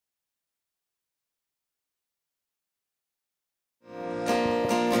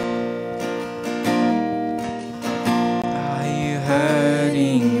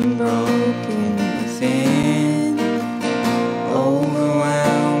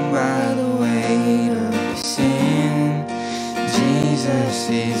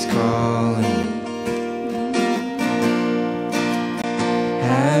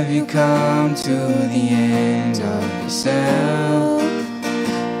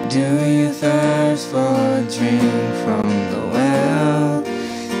Do you thirst for a drink from the well?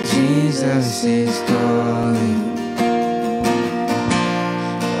 Jesus is calling.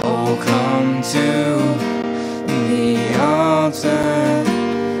 Oh, come to the altar.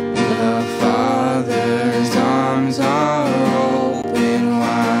 The Father's arms are open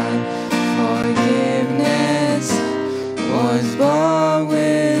wide. Forgiveness was bought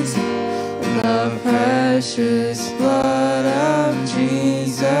with the precious blood of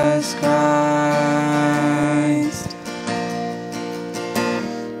Jesus Christ.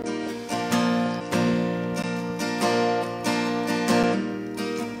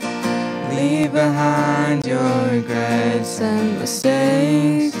 Leave behind your regrets and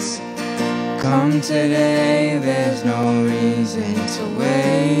mistakes. Come today, there's no reason to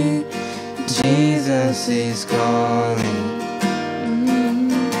wait. Jesus is calling.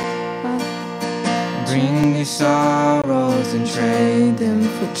 Bring your sorrows and trade them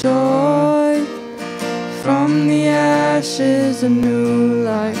for joy. From the ashes a new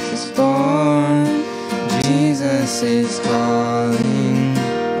life is born. Jesus is calling.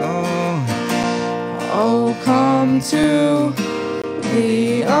 Oh, come to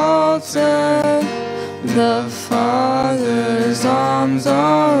the altar. The Father's arms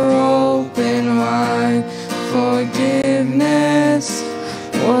are open wide. Forgiveness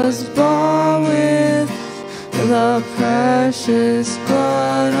was bought with the precious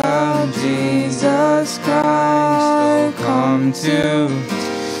blood of Jesus Christ. Come to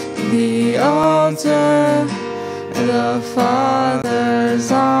the altar. The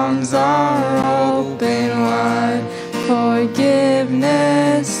Father's arms are open wide.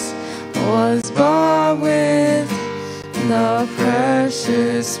 Forgiveness was bought with the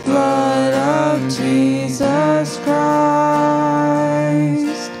precious blood of Jesus Christ.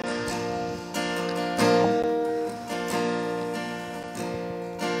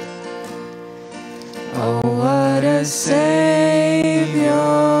 Oh, what a Savior.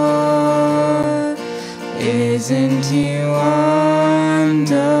 Isn't He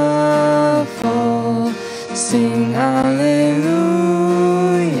wonderful? Sing hallelujah.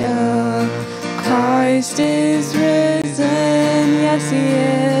 Christ is risen, yes He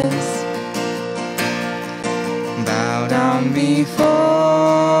is. Bow down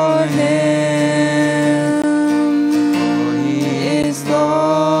before Him, for He is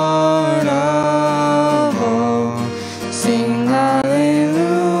Lord of all. Sing hallelujah.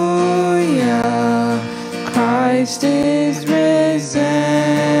 Christ is risen.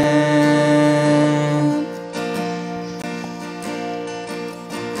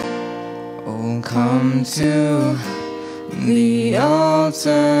 Oh, come to the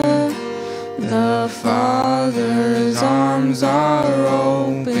altar. The Father's arms are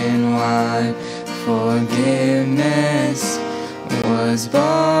open wide. Forgiveness was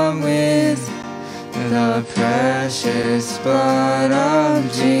bought with the precious blood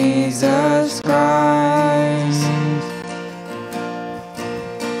of Jesus Christ.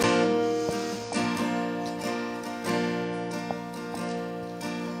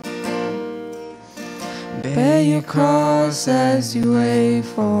 Bear your cross as you wait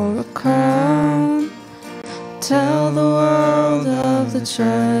for a crown. Tell the world of the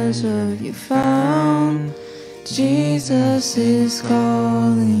treasure you found. Jesus is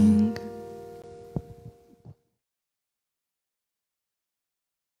calling.